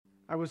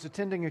I was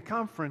attending a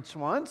conference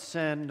once,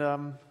 and,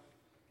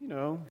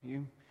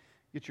 you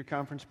get your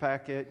conference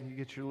packet, you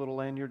get your little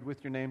lanyard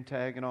with your name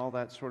tag and all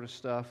that sort of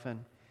stuff. And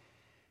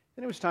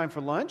then it was time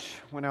for lunch.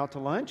 Went out to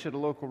lunch at a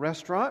local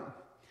restaurant.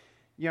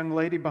 Young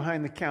lady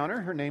behind the counter,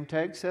 her name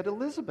tag said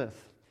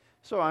Elizabeth.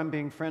 So I'm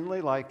being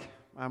friendly like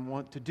I'm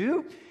wont to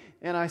do.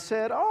 And I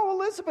said, "Oh,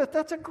 Elizabeth,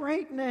 that's a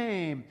great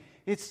name.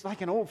 It's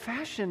like an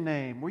old-fashioned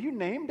name. Were you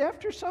named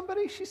after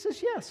somebody?" She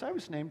says, "Yes, I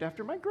was named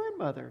after my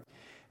grandmother."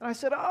 And I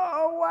said,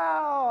 "Oh,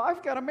 wow,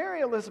 I've got to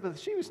marry Elizabeth.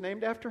 She was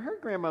named after her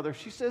grandmother."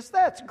 She says,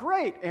 "That's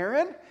great,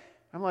 Aaron."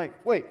 I'm like,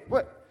 "Wait,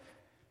 what?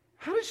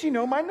 How does she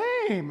know my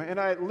name?" And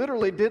I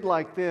literally did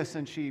like this,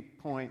 and she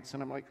points,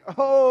 and I'm like,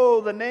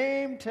 "Oh, the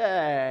name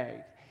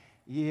tag.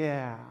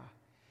 Yeah.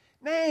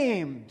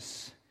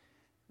 Names.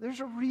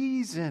 There's a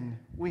reason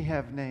we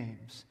have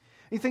names."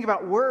 You think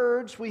about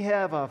words, we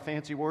have a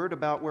fancy word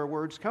about where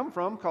words come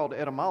from called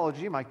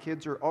etymology. My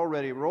kids are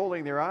already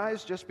rolling their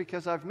eyes just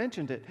because I've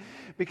mentioned it.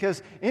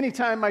 Because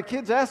anytime my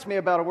kids ask me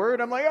about a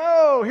word, I'm like,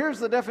 "Oh, here's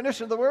the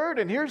definition of the word,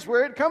 and here's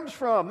where it comes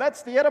from.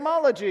 That's the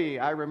etymology."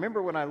 I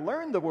remember when I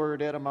learned the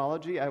word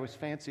etymology, I was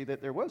fancy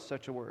that there was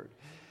such a word.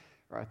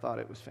 Or I thought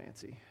it was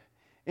fancy.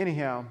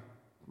 Anyhow,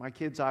 my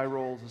kids' eye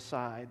rolls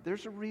aside.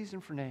 There's a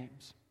reason for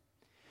names.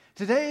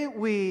 Today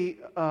we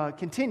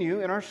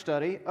continue in our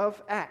study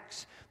of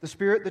Acts, the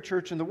Spirit, the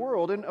church, and the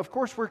world. And of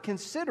course we're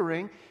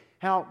considering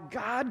how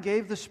God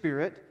gave the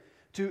Spirit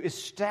to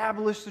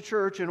establish the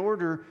church in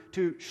order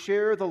to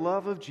share the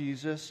love of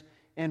Jesus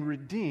and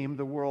redeem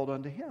the world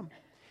unto Him.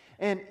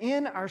 And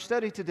in our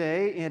study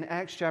today in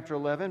Acts chapter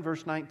 11,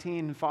 verse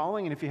 19 and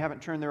following, and if you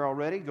haven't turned there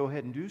already, go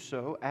ahead and do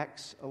so,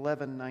 Acts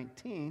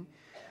 11:19,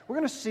 we're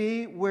going to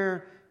see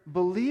where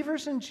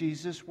believers in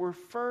Jesus were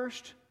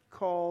first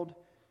called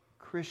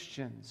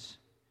Christians.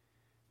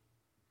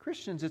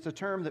 Christians, it's a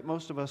term that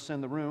most of us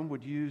in the room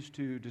would use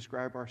to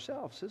describe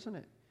ourselves, isn't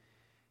it?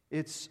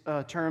 It's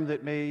a term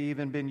that may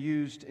even been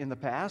used in the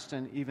past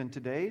and even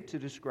today to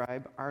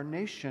describe our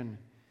nation,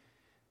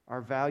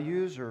 our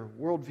values or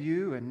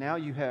worldview. And now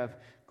you have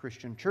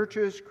Christian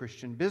churches,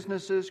 Christian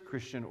businesses,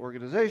 Christian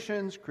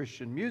organizations,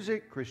 Christian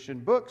music, Christian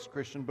books,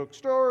 Christian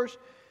bookstores,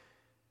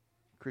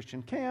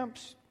 Christian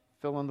camps,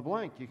 fill in the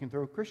blank. You can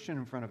throw Christian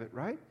in front of it,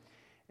 right?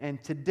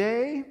 And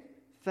today,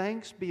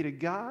 thanks be to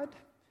God,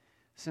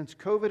 since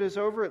COVID is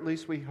over, at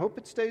least we hope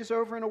it stays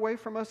over and away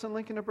from us in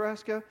Lincoln,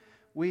 Nebraska,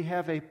 we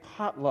have a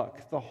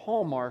potluck, the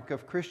hallmark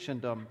of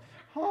Christendom.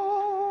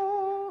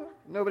 Oh,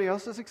 nobody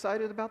else is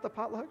excited about the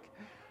potluck?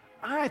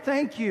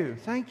 Thank you.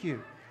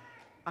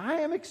 I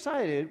am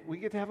excited we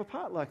get to have a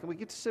potluck and we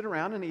get to sit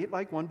around and eat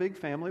like one big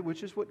family,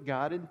 which is what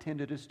God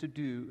intended us to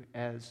do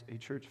as a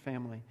church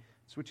family.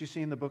 That's what you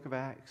see in the book of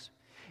Acts.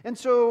 And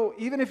so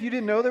even if you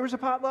didn't know there was a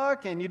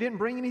potluck and you didn't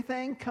bring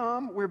anything,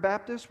 come. We're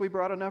Baptists. We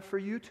brought enough for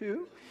you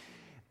too.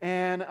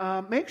 And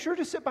make sure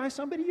to sit by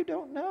somebody you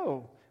don't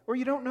know or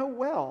you don't know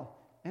well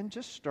and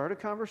just start a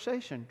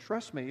conversation.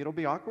 Trust me, it'll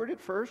be awkward at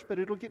first, but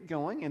it'll get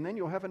going, and then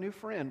you'll have a new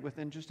friend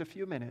within just a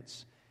few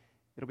minutes.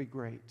 It'll be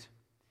great.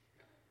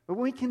 But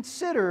when we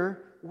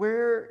consider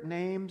where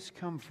names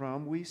come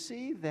from, we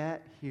see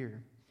that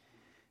here.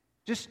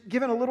 Just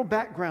giving a little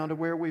background of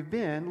where we've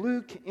been,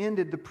 Luke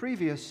ended the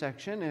previous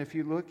section, and if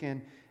you look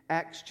in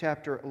Acts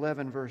chapter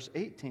 11, verse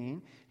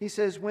 18, he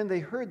says, "When they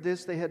heard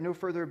this, they had no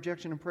further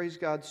objection and praised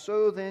God.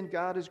 So then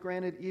God has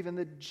granted even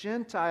the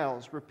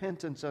Gentiles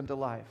repentance unto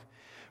life."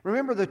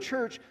 Remember, the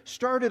church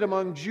started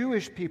among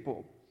Jewish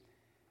people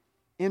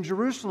in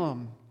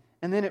Jerusalem,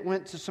 and then it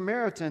went to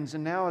Samaritans,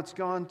 and now it's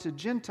gone to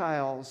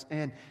Gentiles,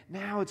 and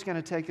now it's going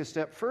to take a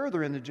step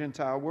further in the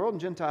Gentile world,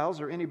 and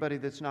Gentiles are anybody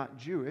that's not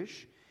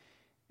Jewish.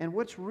 And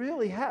what's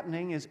really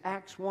happening is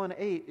Acts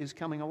 1:8 is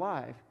coming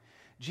alive.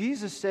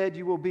 Jesus said,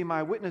 "You will be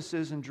my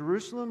witnesses in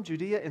Jerusalem,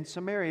 Judea, and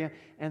Samaria,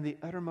 and the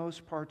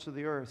uttermost parts of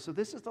the earth." So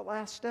this is the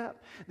last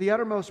step, the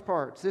uttermost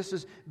parts. This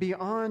is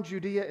beyond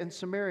Judea and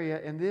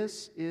Samaria, and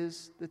this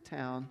is the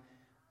town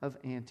of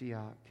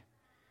Antioch.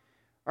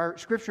 Our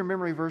scripture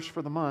memory verse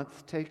for the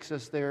month takes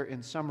us there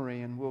in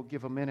summary, and we'll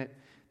give a minute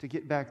to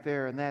get back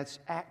there, and that's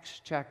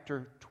Acts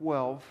chapter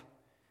 12,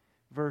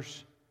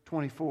 verse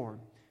 24.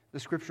 The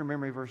scripture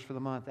memory verse for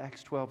the month,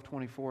 Acts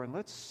 12:24. And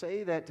let's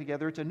say that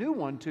together. It's a new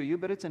one to you,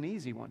 but it's an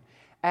easy one.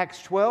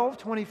 Acts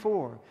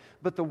 12:24.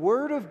 "But the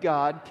word of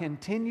God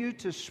continued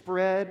to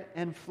spread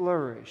and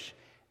flourish."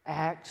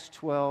 Acts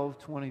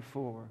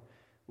 12:24.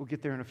 We'll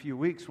get there in a few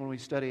weeks when we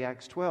study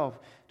Acts 12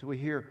 till we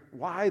hear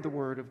why the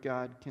word of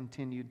God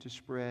continued to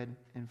spread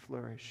and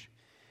flourish.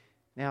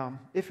 Now,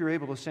 if you're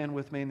able to stand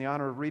with me in the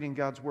honor of reading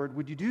God's word,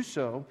 would you do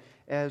so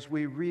as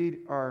we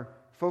read our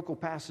focal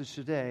passage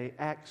today,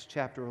 Acts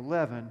chapter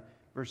 11,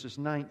 verses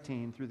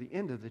 19 through the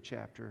end of the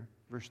chapter,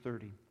 verse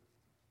 30.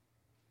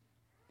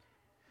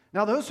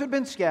 "Now those who had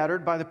been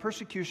scattered by the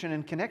persecution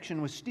in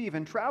connection with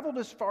Stephen traveled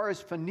as far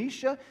as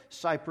Phoenicia,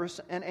 Cyprus,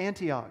 and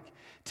Antioch,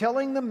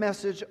 telling the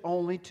message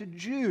only to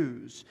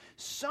Jews.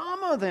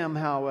 Some of them,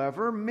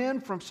 however, men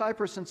from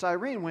Cyprus and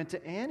Cyrene, went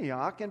to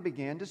Antioch and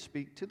began to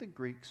speak to the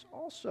Greeks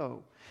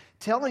also,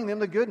 telling them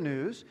the good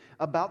news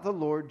about the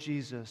Lord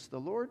Jesus. The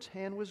Lord's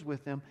hand was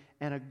with them,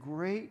 and a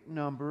great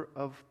number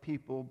of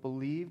people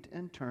believed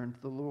and turned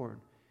to the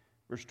Lord.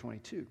 Verse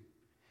 22.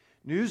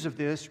 News of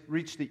this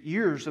reached the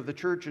ears of the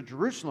church at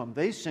Jerusalem.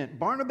 They sent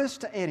Barnabas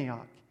to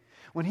Antioch.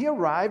 When he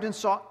arrived and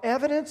saw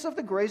evidence of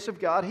the grace of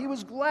God, he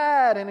was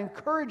glad and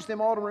encouraged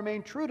them all to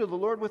remain true to the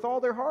Lord with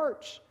all their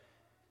hearts.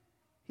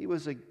 He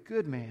was a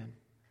good man,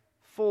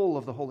 full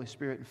of the Holy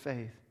Spirit and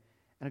faith,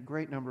 and a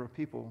great number of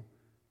people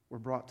were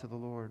brought to the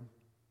Lord.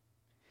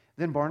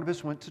 Then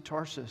Barnabas went to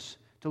Tarsus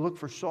to look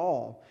for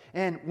Saul,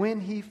 and when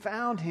he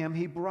found him,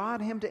 he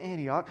brought him to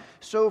Antioch.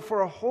 So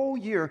for a whole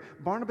year,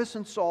 Barnabas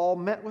and Saul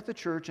met with the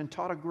church and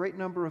taught a great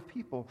number of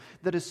people.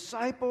 The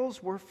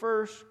disciples were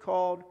first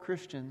called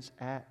Christians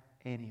at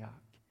Antioch.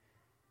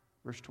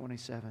 Verse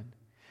 27.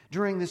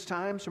 During this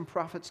time, some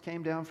prophets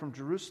came down from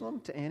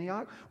Jerusalem to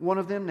Antioch. One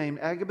of them, named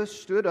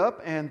Agabus, stood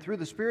up and through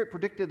the Spirit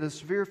predicted a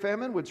severe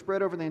famine would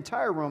spread over the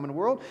entire Roman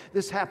world.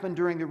 This happened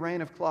during the reign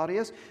of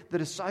Claudius. The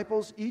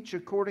disciples, each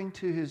according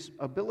to his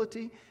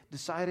ability,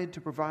 decided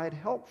to provide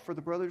help for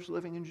the brothers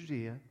living in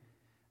Judea.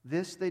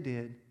 This they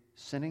did,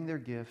 sending their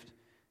gift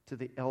to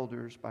the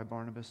elders by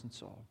Barnabas and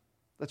Saul.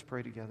 Let's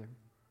pray together.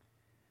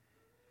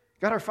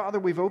 God our Father,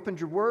 we've opened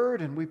your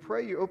word and we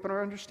pray you open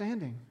our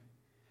understanding.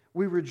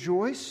 We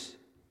rejoice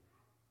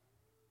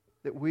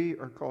that we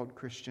are called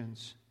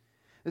Christians.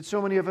 That so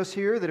many of us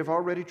here that have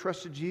already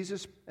trusted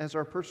Jesus as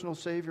our personal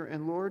Savior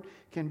and Lord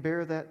can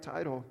bear that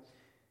title.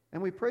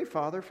 And we pray,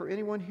 Father, for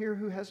anyone here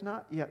who has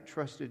not yet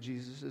trusted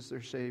Jesus as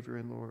their Savior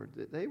and Lord,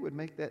 that they would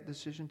make that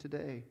decision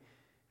today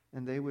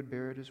and they would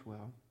bear it as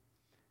well.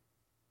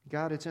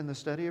 God, it's in the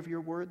study of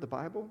your word, the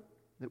Bible,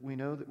 that we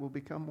know that we'll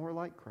become more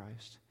like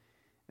Christ.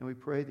 And we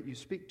pray that you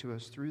speak to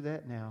us through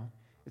that now.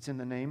 It's in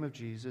the name of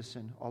Jesus.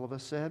 And all of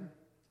us said,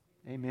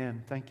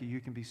 amen. Thank you. You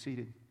can be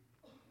seated.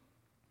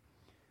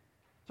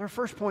 So our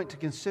first point to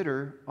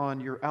consider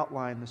on your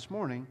outline this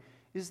morning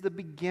is the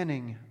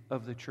beginning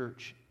of the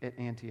church at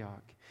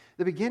Antioch.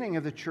 The beginning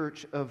of the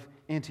church of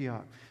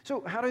Antioch.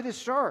 So how did it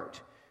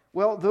start?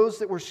 Well, those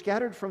that were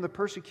scattered from the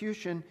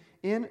persecution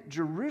in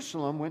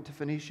Jerusalem went to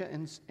Phoenicia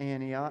and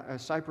Antioch,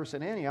 Cyprus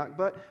and Antioch,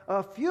 but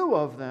a few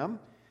of them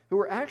who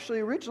were actually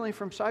originally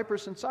from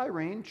Cyprus and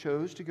Cyrene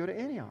chose to go to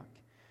Antioch.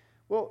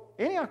 Well,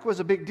 Antioch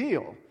was a big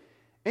deal.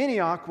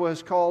 Antioch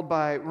was called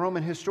by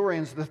Roman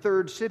historians the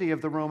third city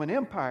of the Roman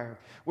Empire,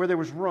 where there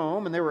was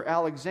Rome and there were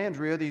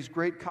Alexandria, these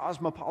great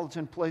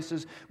cosmopolitan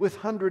places with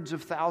hundreds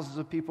of thousands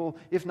of people,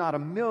 if not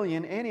 1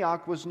 million.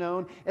 Antioch was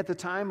known at the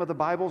time of the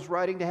Bible's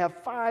writing to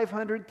have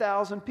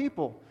 500,000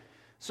 people.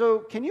 So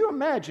can you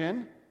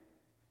imagine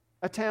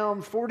a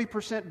town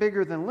 40%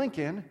 bigger than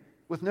Lincoln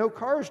with no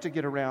cars to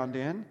get around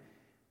in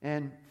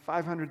and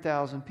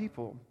 500,000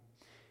 people?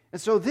 And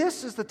so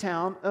this is the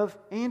town of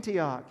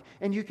Antioch.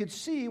 And you could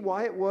see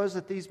why it was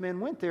that these men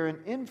went there, an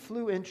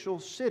influential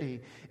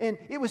city. And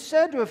it was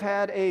said to have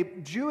had a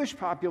Jewish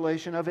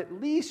population of at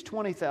least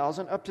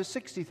 20,000 up to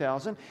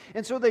 60,000.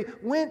 And so they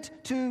went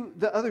to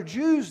the other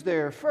Jews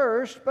there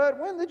first. But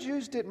when the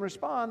Jews didn't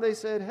respond, they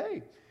said,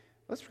 hey,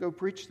 let's go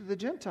preach to the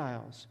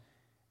Gentiles.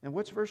 And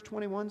what's verse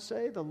 21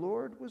 say? The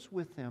Lord was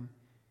with them.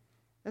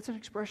 That's an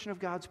expression of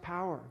God's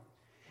power.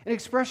 An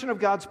expression of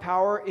God's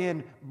power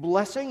in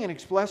blessing, an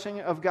expression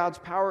of God's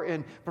power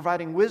in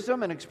providing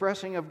wisdom, an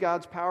expression of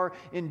God's power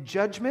in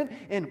judgment,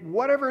 and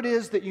whatever it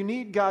is that you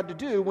need God to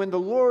do when the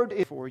Lord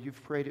is for,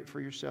 you've prayed it for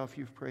yourself,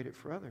 you've prayed it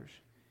for others.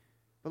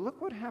 But look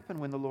what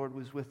happened when the Lord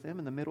was with them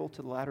in the middle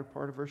to the latter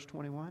part of verse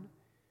 21.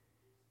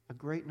 A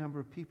great number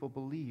of people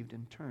believed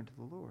and turned to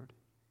the Lord.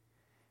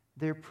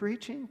 They're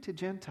preaching to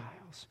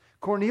Gentiles.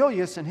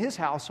 Cornelius and his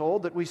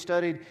household that we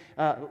studied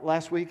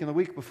last week and the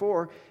week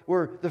before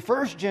were the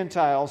first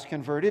Gentiles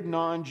converted,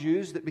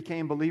 non-Jews that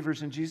became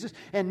believers in Jesus.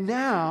 And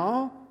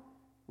now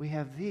we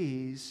have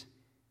these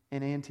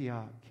in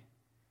Antioch.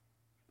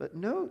 But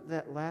note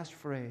that last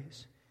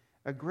phrase.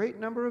 A great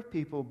number of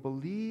people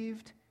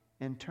believed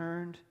and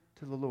turned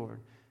to the Lord.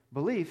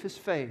 Belief is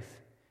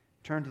faith.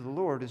 Turn to the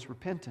Lord is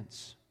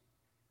repentance.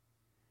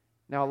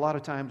 Now, a lot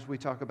of times we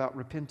talk about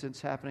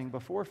repentance happening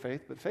before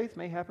faith, but faith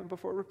may happen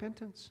before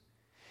repentance.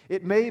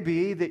 It may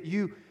be that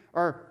you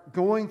are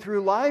going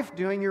through life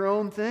doing your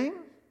own thing,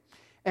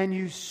 and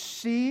you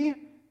see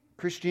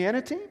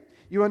Christianity,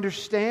 you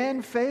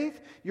understand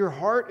faith, your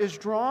heart is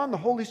drawn, the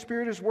Holy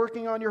Spirit is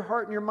working on your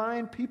heart and your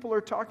mind, people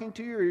are talking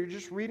to you, or you're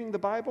just reading the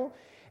Bible,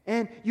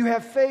 and you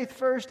have faith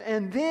first,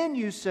 and then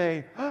you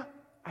say,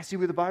 I see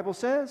what the Bible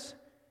says.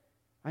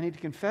 I need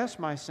to confess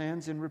my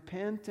sins and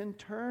repent and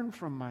turn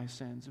from my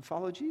sins and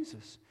follow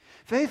Jesus.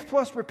 Faith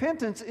plus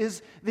repentance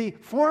is the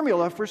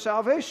formula for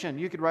salvation.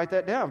 You could write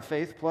that down.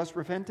 Faith plus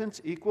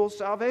repentance equals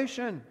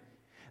salvation.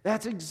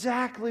 That's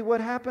exactly what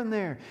happened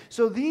there.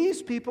 So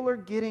these people are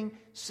getting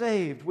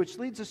saved, which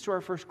leads us to our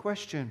first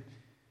question.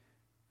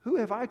 Who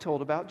have I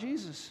told about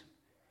Jesus?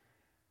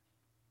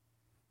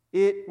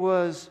 It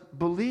was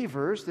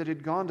believers that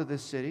had gone to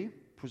this city,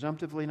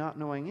 presumptively not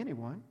knowing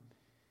anyone,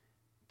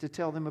 to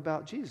tell them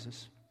about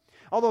Jesus.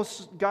 Although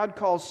God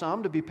calls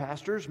some to be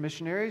pastors,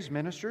 missionaries,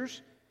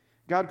 ministers,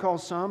 God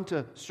calls some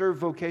to serve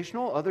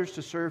vocational, others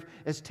to serve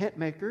as tent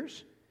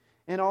makers.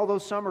 And although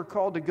some are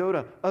called to go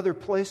to other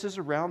places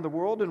around the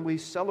world, and we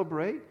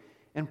celebrate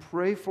and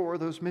pray for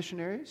those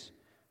missionaries,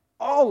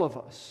 all of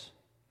us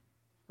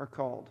are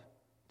called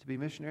to be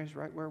missionaries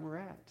right where we're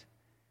at.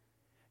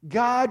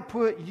 God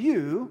put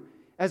you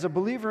as a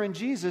believer in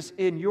Jesus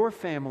in your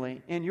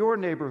family, in your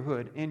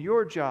neighborhood, in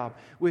your job,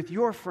 with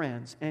your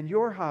friends and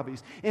your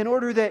hobbies, in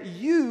order that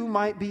you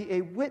might be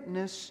a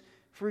witness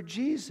for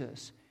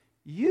Jesus.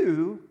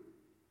 You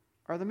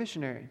are the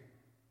missionary.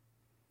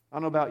 I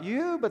don't know about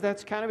you, but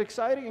that's kind of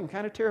exciting and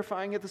kind of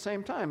terrifying at the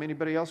same time.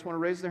 Anybody else want to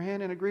raise their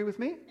hand and agree with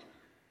me?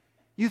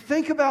 You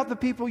think about the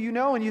people you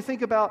know, and you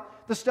think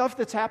about the stuff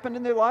that's happened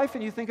in their life,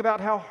 and you think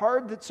about how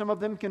hard that some of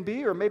them can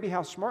be, or maybe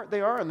how smart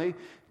they are and they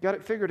got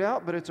it figured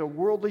out, but it's a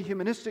worldly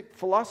humanistic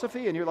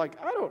philosophy, and you're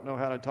like, I don't know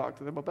how to talk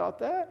to them about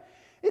that.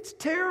 It's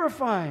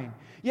terrifying.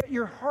 Yet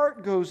your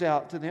heart goes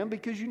out to them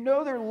because you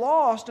know they're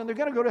lost and they're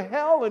going to go to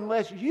hell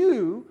unless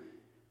you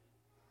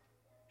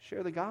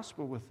share the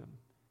gospel with them.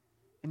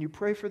 And you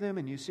pray for them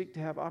and you seek to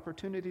have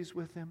opportunities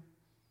with them.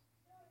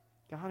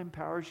 God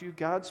empowers you.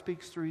 God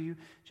speaks through you.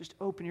 Just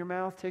open your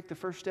mouth, take the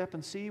first step,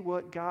 and see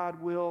what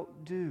God will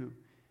do.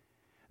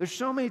 There's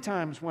so many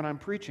times when I'm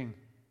preaching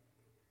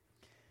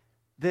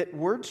that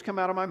words come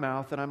out of my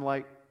mouth and I'm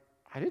like,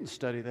 I didn't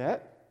study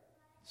that.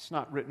 It's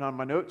not written on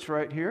my notes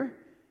right here.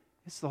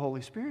 It's the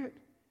Holy Spirit.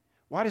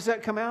 Why does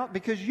that come out?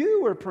 Because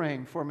you were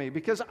praying for me.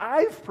 Because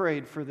I've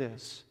prayed for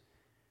this.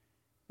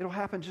 It'll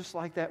happen just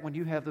like that when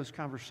you have those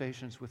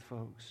conversations with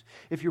folks.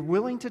 If you're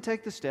willing to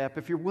take the step,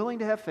 if you're willing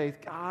to have faith,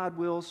 God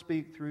will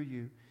speak through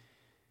you.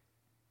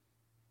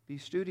 Be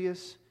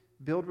studious,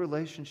 build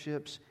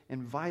relationships,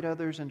 invite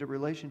others into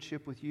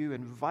relationship with you,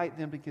 invite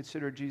them to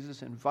consider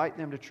Jesus, invite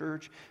them to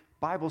church,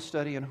 Bible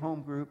study, and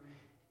home group.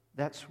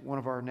 That's one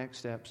of our next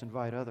steps,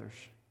 invite others.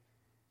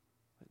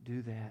 But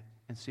do that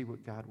and see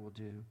what God will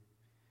do.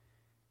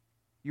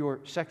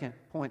 Your second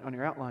point on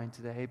your outline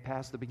today,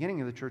 past the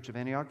beginning of the Church of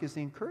Antioch, is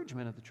the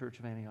encouragement of the Church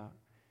of Antioch.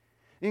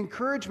 The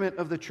encouragement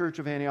of the Church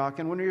of Antioch.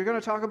 And when you're going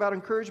to talk about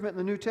encouragement in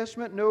the New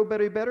Testament,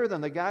 nobody better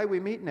than the guy we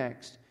meet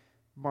next,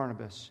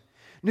 Barnabas.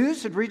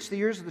 News had reached the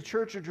ears of the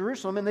Church of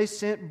Jerusalem, and they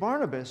sent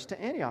Barnabas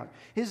to Antioch.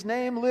 His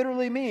name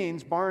literally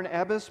means,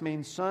 Barnabas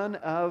means son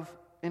of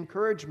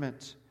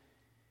encouragement.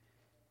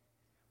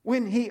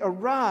 When he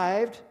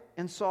arrived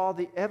and saw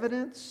the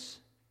evidence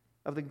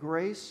of the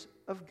grace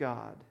of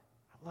God,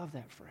 I love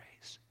that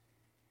phrase.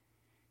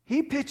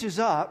 He pitches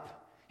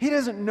up. He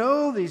doesn't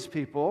know these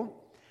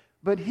people,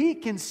 but he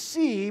can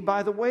see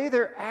by the way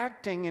they're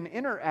acting and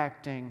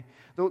interacting,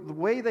 the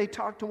way they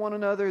talk to one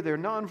another, they're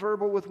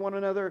nonverbal with one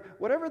another,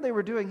 whatever they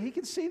were doing, he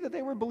could see that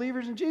they were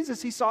believers in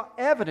Jesus. He saw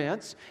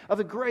evidence of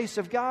the grace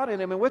of God in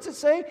them. And what's it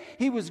say?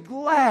 He was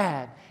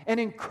glad and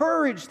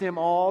encouraged them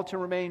all to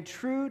remain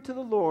true to the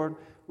Lord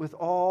with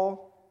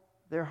all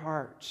their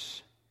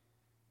hearts.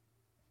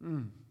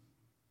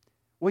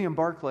 William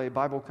Barclay,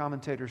 Bible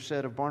commentator,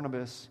 said of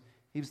Barnabas,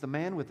 he was the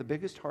man with the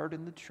biggest heart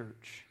in the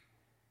church.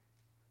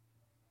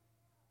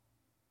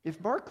 If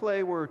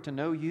Barclay were to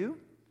know you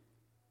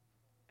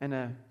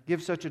and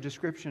give such a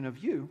description of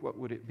you, what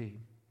would it be?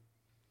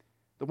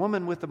 The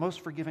woman with the most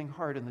forgiving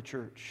heart in the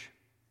church.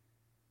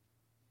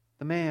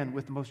 The man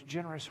with the most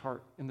generous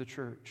heart in the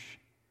church.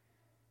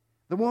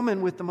 The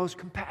woman with the most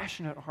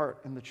compassionate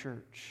heart in the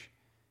church.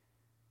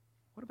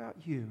 What about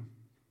you?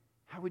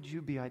 How would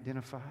you be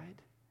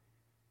identified?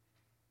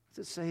 What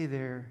does it say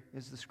there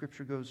as the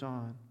scripture goes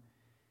on?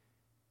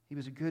 He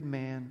was a good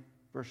man,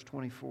 verse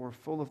 24,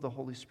 full of the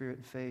Holy Spirit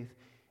and faith,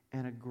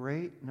 and a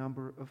great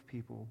number of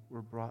people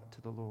were brought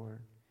to the Lord.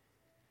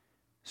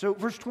 So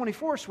verse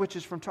 24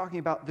 switches from talking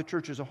about the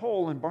church as a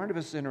whole and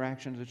Barnabas'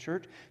 interaction with the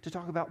church to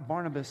talk about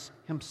Barnabas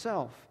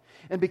himself.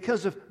 And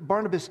because of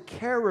Barnabas'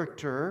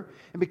 character,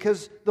 and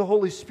because the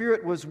Holy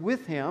Spirit was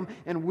with him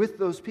and with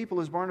those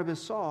people as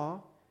Barnabas saw,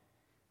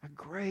 a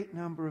great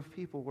number of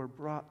people were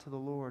brought to the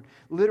Lord.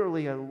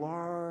 Literally, a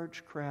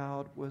large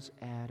crowd was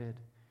added.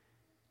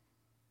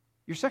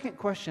 Your second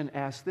question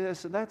asks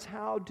this, and that's,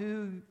 how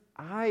do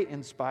I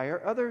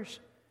inspire others?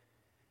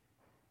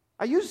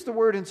 I use the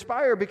word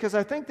inspire because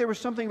I think there was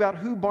something about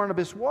who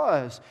Barnabas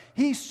was.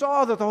 He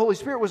saw that the Holy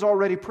Spirit was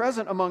already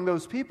present among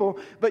those people,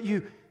 but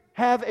you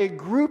have a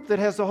group that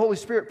has the Holy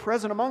Spirit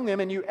present among them,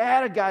 and you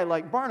add a guy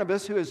like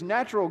Barnabas, who his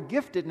natural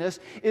giftedness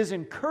is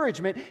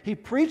encouragement. He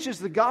preaches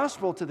the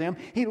gospel to them.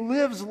 He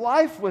lives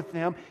life with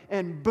them,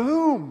 and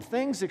boom,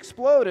 things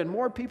explode and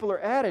more people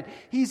are added.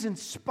 He's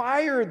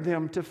inspired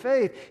them to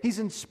faith. He's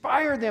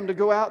inspired them to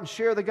go out and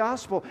share the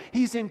gospel.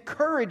 He's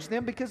encouraged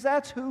them because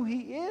that's who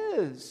he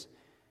is.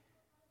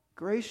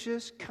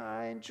 Gracious,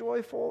 kind,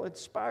 joyful,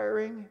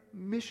 inspiring,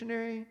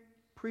 missionary,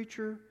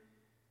 preacher,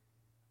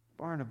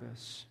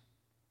 Barnabas.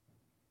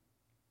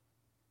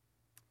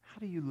 How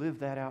do you live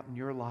that out in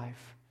your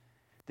life?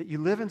 that you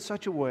live in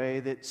such a way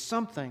that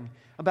something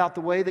about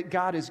the way that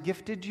God has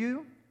gifted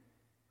you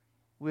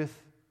with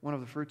one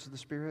of the fruits of the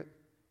Spirit,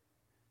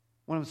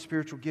 one of the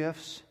spiritual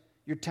gifts,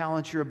 your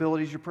talents, your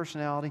abilities, your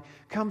personality,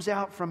 comes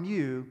out from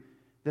you,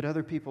 that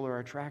other people are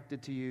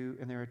attracted to you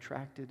and they're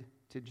attracted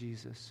to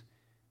Jesus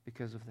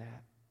because of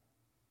that.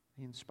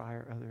 You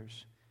inspire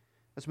others.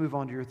 Let's move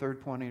on to your third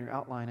point in your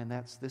outline, and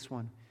that's this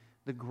one: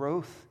 the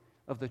growth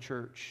of the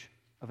church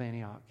of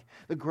Antioch.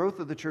 The growth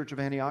of the church of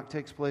Antioch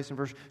takes place in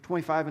verse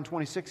 25 and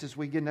 26 as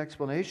we get an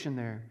explanation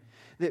there.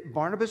 That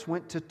Barnabas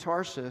went to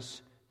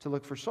Tarsus to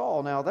look for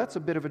Saul. Now, that's a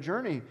bit of a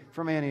journey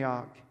from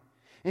Antioch.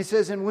 And it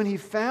says, and when he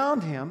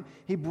found him,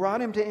 he brought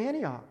him to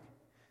Antioch.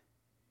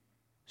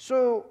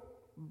 So,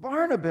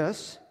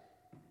 Barnabas,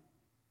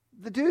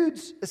 the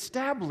dude's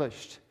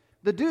established.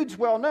 The dude's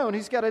well known.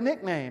 He's got a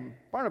nickname,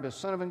 Barnabas,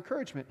 son of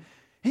encouragement.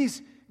 He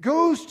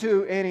goes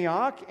to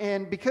Antioch,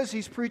 and because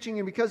he's preaching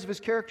and because of his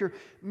character,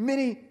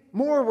 many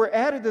more were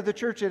added to the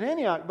church at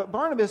Antioch. But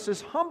Barnabas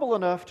is humble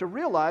enough to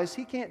realize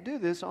he can't do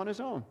this on his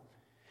own.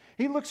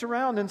 He looks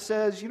around and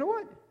says, you know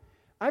what?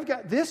 I've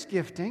got this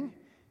gifting,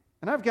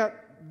 and I've got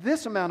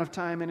this amount of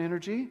time and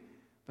energy,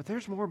 but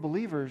there's more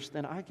believers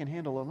than I can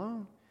handle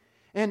alone.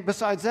 And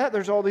besides that,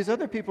 there's all these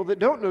other people that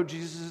don't know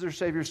Jesus as their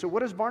Savior. So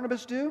what does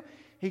Barnabas do?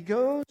 He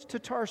goes to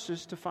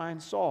Tarsus to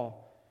find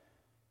Saul.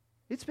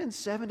 It's been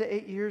 7 to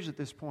 8 years at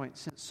this point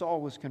since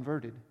Saul was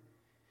converted.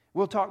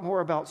 We'll talk more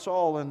about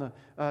Saul in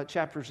the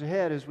chapters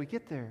ahead as we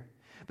get there.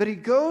 But he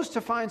goes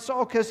to find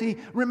Saul because he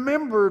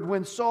remembered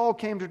when Saul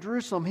came to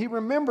Jerusalem. He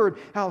remembered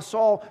how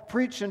Saul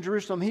preached in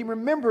Jerusalem. He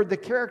remembered the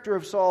character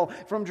of Saul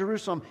from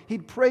Jerusalem.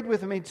 He'd prayed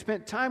with him. He'd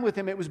spent time with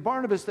him. It was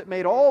Barnabas that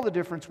made all the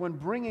difference when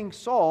bringing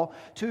Saul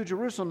to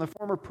Jerusalem, the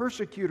former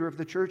persecutor of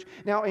the church,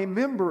 now a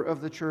member of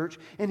the church.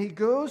 And he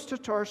goes to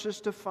Tarsus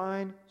to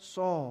find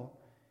Saul.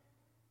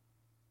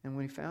 And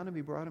when he found him,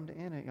 he brought him to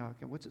Antioch.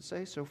 And what's it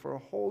say? So for a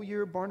whole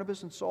year,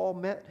 Barnabas and Saul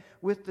met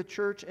with the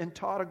church and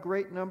taught a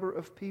great number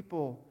of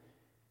people.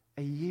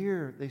 A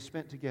year they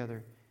spent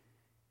together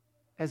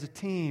as a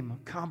team,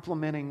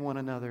 complementing one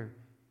another,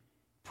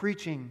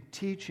 preaching,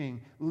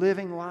 teaching,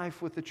 living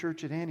life with the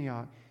church at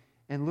Antioch.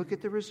 And look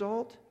at the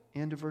result,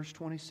 end of verse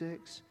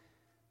 26.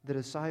 The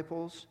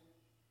disciples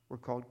were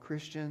called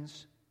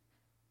Christians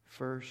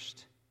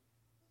first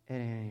at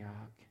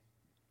Antioch.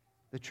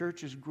 The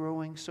church is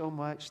growing so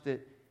much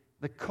that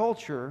the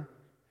culture,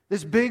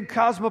 this big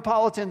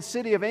cosmopolitan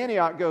city of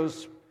Antioch,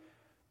 goes,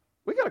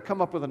 we got to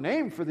come up with a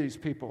name for these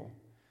people.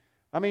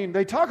 I mean,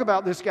 they talk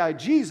about this guy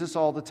Jesus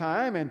all the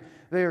time, and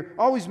they're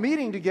always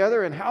meeting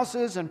together in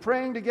houses and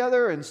praying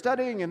together and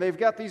studying, and they've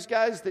got these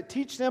guys that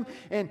teach them,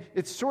 and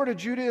it's sort of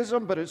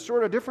Judaism, but it's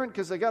sort of different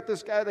because they got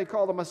this guy they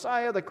call the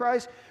Messiah, the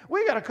Christ.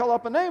 We got to call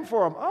up a name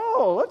for him.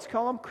 Oh, let's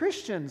call them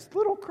Christians,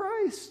 little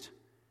Christ,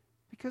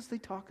 because they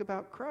talk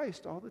about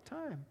Christ all the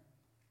time.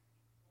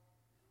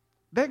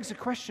 Begs a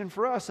question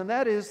for us, and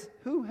that is,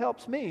 who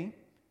helps me?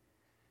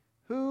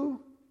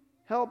 Who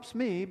helps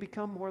me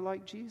become more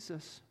like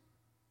Jesus?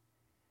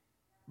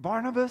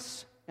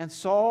 Barnabas and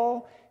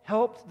Saul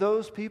helped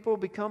those people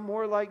become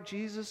more like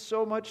Jesus,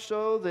 so much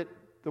so that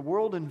the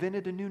world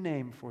invented a new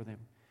name for them.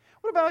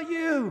 What about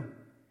you?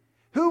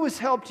 Who has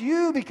helped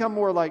you become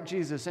more like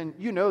Jesus? And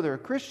you know they're a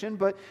Christian,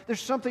 but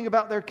there's something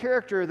about their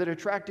character that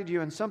attracted you,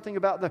 and something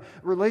about the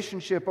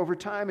relationship over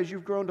time as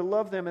you've grown to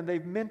love them, and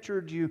they've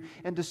mentored you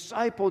and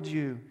discipled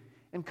you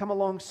and come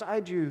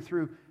alongside you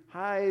through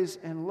highs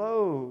and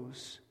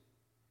lows.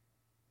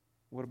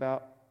 What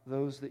about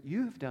those that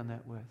you've done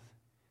that with?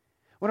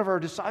 One of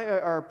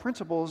our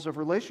principles of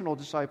relational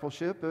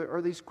discipleship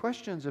are these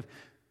questions of,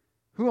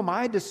 who am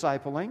I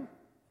discipling,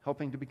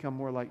 helping to become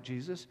more like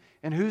Jesus,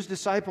 and who's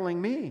discipling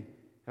me,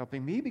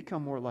 helping me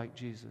become more like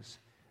Jesus?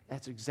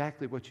 That's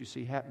exactly what you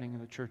see happening in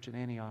the church at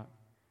Antioch.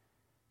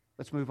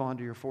 Let's move on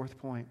to your fourth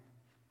point.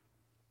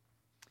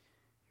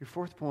 Your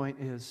fourth point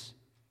is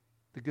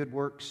the good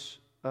works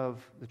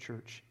of the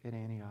church at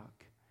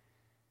Antioch.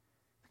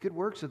 The good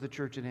works of the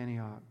church at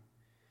Antioch.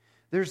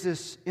 There's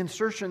this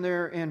insertion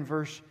there in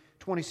verse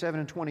 27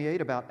 and 28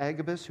 about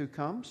Agabus who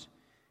comes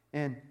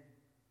and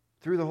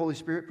through the Holy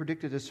Spirit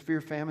predicted a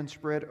severe famine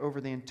spread over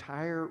the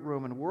entire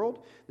Roman world.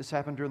 This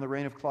happened during the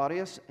reign of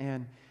Claudius,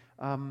 and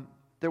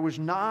there was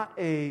not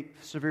a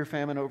severe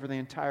famine over the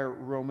entire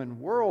Roman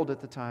world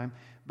at the time,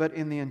 but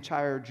in the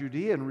entire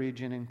Judean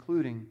region,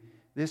 including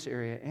this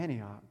area,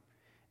 Antioch.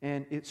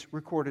 And it's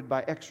recorded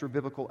by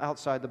extra-biblical,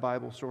 outside the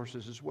Bible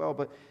sources as well,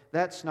 but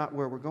that's not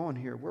where we're going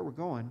here. Where we're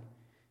going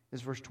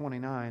is verse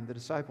 29. The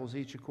disciples,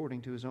 each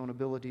according to his own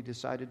ability,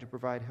 decided to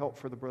provide help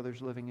for the brothers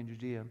living in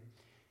Judea.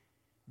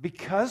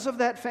 Because of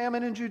that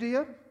famine in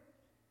Judea,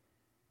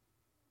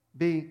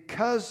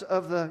 because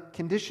of the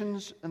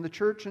conditions in the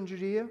church in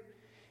Judea,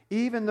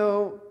 even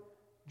though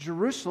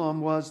Jerusalem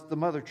was the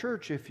mother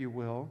church, if you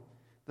will,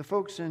 the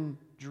folks in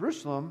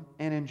Jerusalem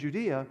and in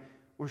Judea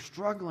were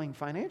struggling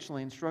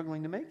financially and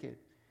struggling to make it.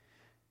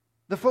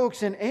 The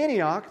folks in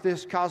Antioch,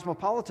 this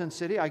cosmopolitan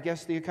city, I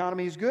guess the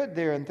economy is good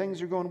there and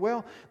things are going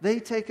well. They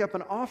take up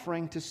an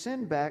offering to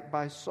send back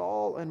by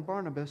Saul and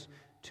Barnabas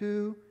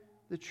to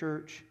the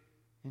church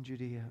in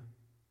Judea.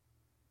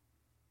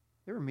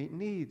 They were meeting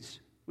needs,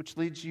 which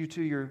leads you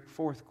to your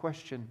fourth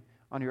question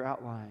on your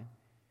outline.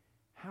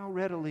 How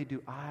readily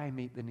do I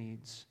meet the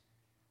needs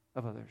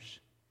of others?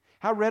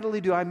 How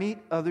readily do I meet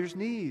others'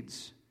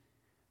 needs?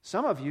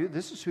 Some of you,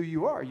 this is who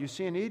you are. You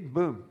see a need,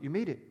 boom, you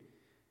meet it.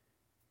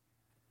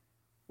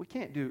 We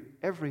can't do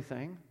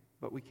everything,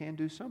 but we can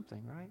do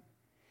something, right?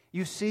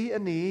 You see a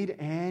need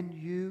and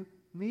you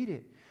meet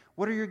it.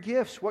 What are your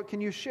gifts? What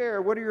can you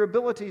share? What are your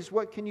abilities?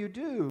 What can you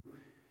do?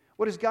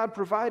 What has God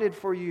provided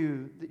for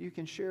you that you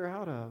can share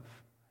out of?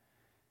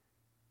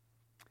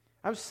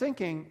 I was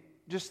thinking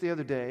just the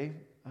other day,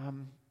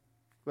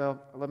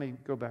 let me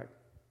go back.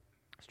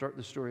 Start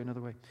the story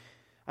another way.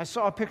 I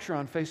saw a picture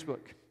on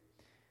Facebook.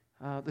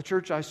 The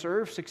church I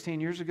served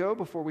 16 years ago,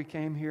 before we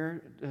came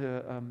here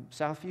to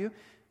Southview,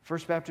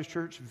 First Baptist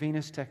Church,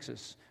 Venus,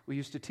 Texas. We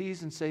used to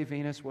tease and say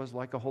Venus was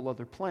like a whole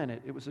other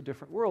planet. It was a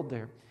different world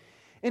there.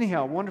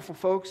 Anyhow, wonderful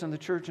folks in the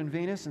church in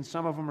Venus, and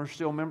some of them are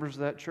still members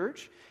of that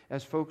church,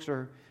 as folks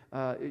are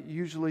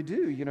usually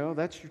do. You know,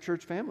 that's your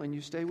church family, and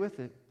you stay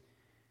with it.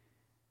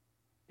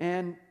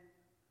 And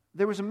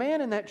there was a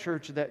man in that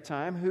church at that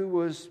time who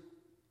was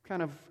he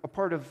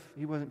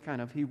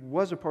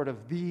was a part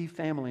of the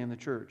family in the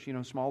church. You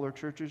know, smaller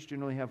churches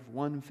generally have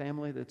one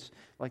family that's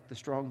like the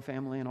strong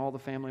family and all the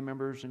family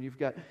members, and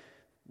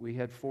we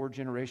had 4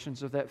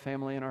 generations of that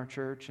family in our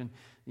church, and,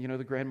 you know,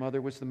 the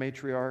grandmother was the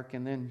matriarch,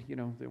 and then, you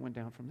know, it went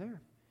down from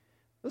there.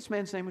 This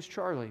man's name was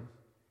Charlie.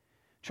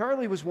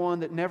 Charlie was one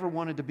that never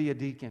wanted to be a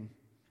deacon.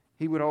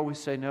 He would always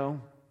say, no,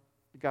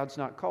 God's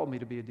not called me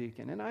to be a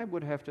deacon. And I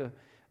would have to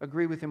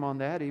agree with him on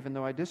that, even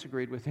though I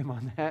disagreed with him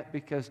on that,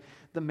 because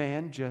the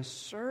man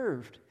just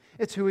served.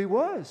 It's who he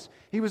was.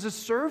 He was a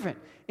servant.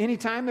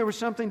 Anytime there was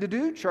something to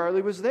do,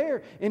 Charlie was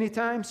there.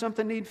 Anytime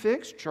something needed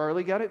fixed,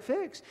 Charlie got it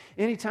fixed.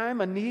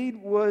 Anytime a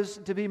need was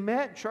to be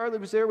met, Charlie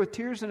was there with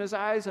tears in his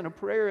eyes and a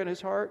prayer in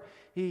his heart.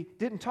 He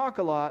didn't talk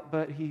a lot,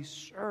 but he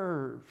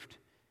served.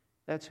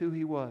 That's who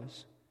he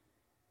was.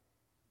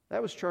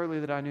 That was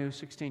Charlie that I knew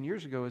 16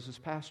 years ago as his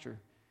pastor.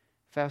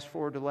 Fast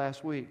forward to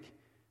last week.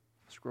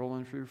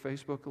 Scrolling through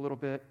Facebook a little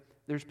bit,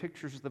 there's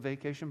pictures of the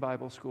Vacation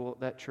Bible School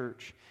at that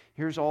church.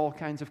 Here's all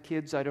kinds of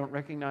kids I don't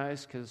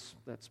recognize because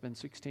that's been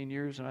 16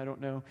 years and I don't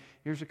know.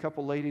 Here's a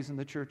couple ladies in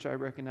the church I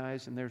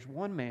recognize, and there's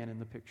one man in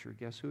the picture.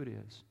 Guess who it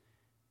is?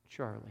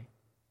 Charlie,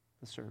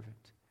 the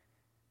servant.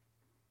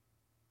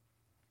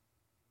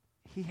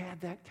 He had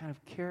that kind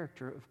of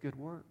character of good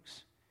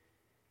works.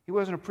 He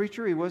wasn't a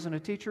preacher. He wasn't a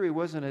teacher. He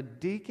wasn't a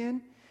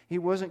deacon. He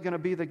wasn't going to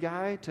be the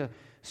guy to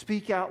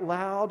speak out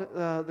loud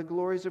the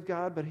glories of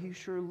God, but he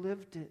sure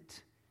lived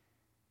it.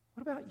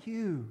 What about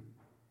you?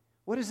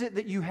 What is it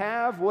that you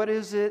have? What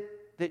is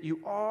it that you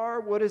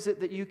are? What is it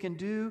that you can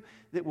do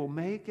that will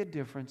make a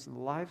difference in the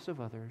lives of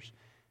others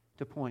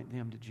to point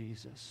them to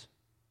Jesus?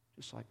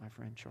 Just like my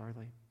friend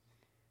Charlie.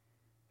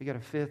 We got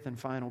a fifth and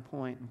final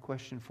point and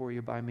question for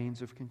you by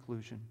means of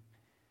conclusion.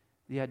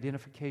 The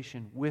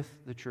identification with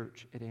the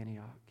church at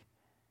Antioch.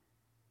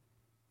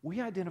 We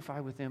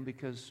identify with them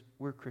because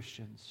we're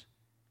Christians.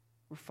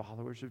 We're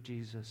followers of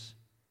Jesus.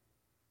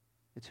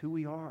 It's who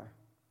we are.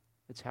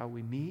 It's how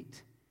we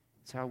meet.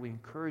 It's how we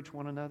encourage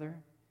one another.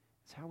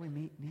 It's how we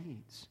meet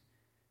needs.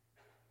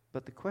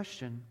 But the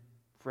question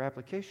for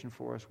application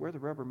for us, where the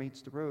rubber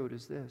meets the road,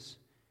 is this.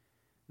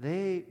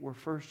 They were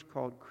first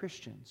called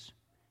Christians.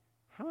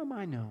 How am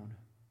I known?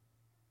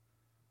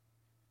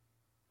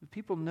 Do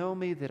people know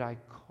me that I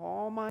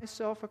call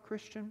myself a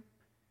Christian?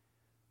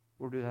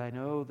 Or do I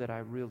know that I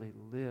really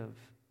live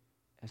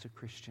as a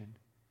Christian?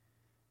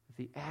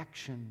 The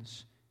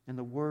actions and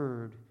the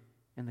word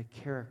and the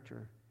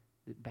character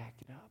that back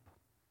it up.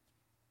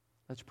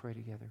 Let's pray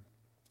together.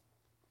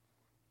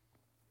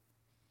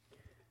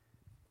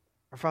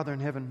 Our Father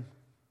in heaven,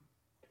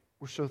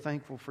 we're so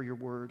thankful for your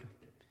word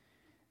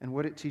and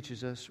what it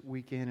teaches us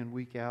week in and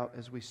week out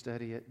as we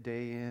study it,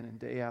 day in and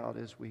day out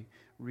as we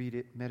read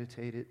it,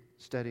 meditate it,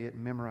 study it,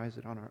 and memorize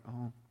it on our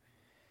own.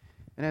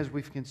 And as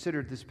we've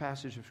considered this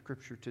passage of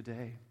Scripture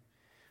today,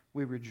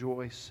 we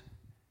rejoice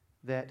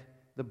that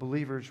the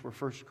believers were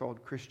first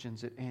called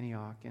Christians at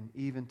Antioch, and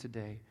even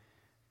today,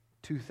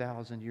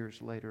 2,000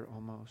 years later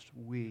almost,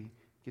 we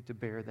get to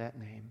bear that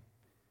name,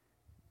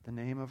 the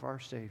name of our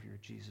Savior,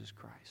 Jesus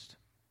Christ.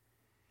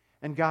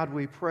 And God,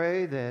 we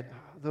pray that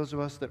those of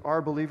us that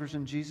are believers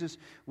in Jesus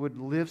would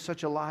live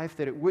such a life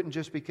that it wouldn't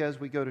just because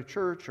we go to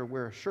church or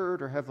wear a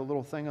shirt or have the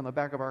little thing on the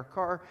back of our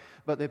car,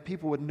 but that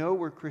people would know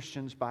we're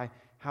Christians by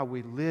how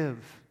we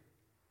live,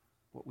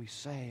 what we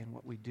say and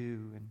what we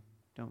do and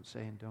don't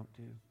say and don't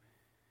do.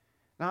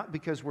 Not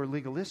because we're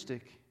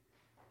legalistic,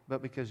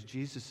 but because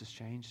Jesus has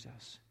changed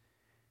us.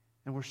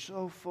 And we're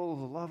so full of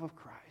the love of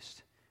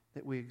Christ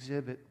that we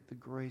exhibit the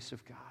grace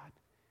of God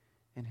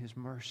and His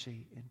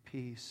mercy and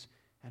peace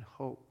and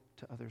hope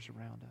to others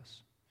around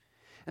us.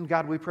 And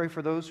God, we pray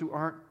for those who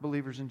aren't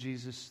believers in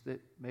Jesus that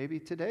maybe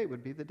today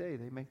would be the day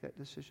they make that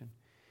decision.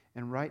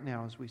 And right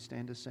now as we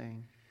stand to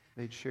sing,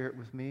 they'd share it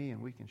with me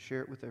and we can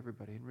share it with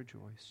everybody and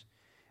rejoice.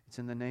 It's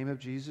in the name of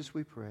Jesus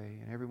we pray.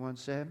 And everyone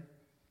said,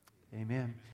 Amen.